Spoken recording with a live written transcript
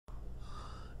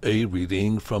A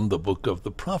reading from the book of the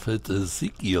prophet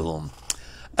Ezekiel.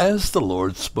 As the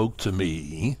Lord spoke to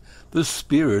me, the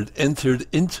Spirit entered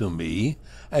into me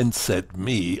and set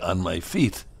me on my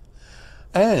feet.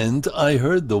 And I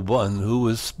heard the one who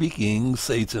was speaking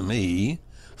say to me,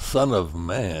 Son of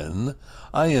man,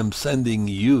 I am sending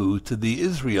you to the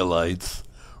Israelites,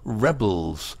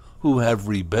 rebels who have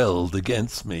rebelled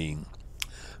against me.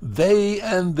 They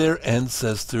and their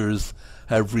ancestors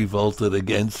have revolted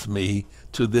against me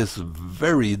to this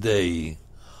very day.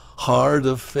 Hard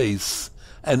of face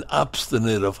and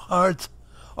obstinate of heart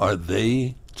are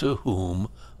they to whom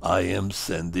I am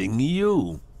sending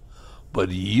you. But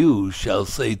you shall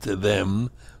say to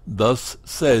them, Thus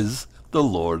says the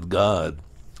Lord God.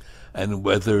 And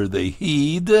whether they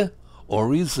heed or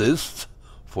resist,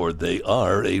 for they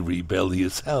are a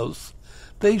rebellious house,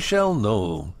 they shall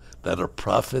know that a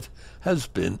prophet has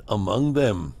been among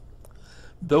them.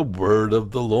 The word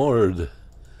of the Lord.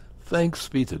 Thanks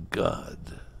be to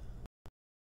God.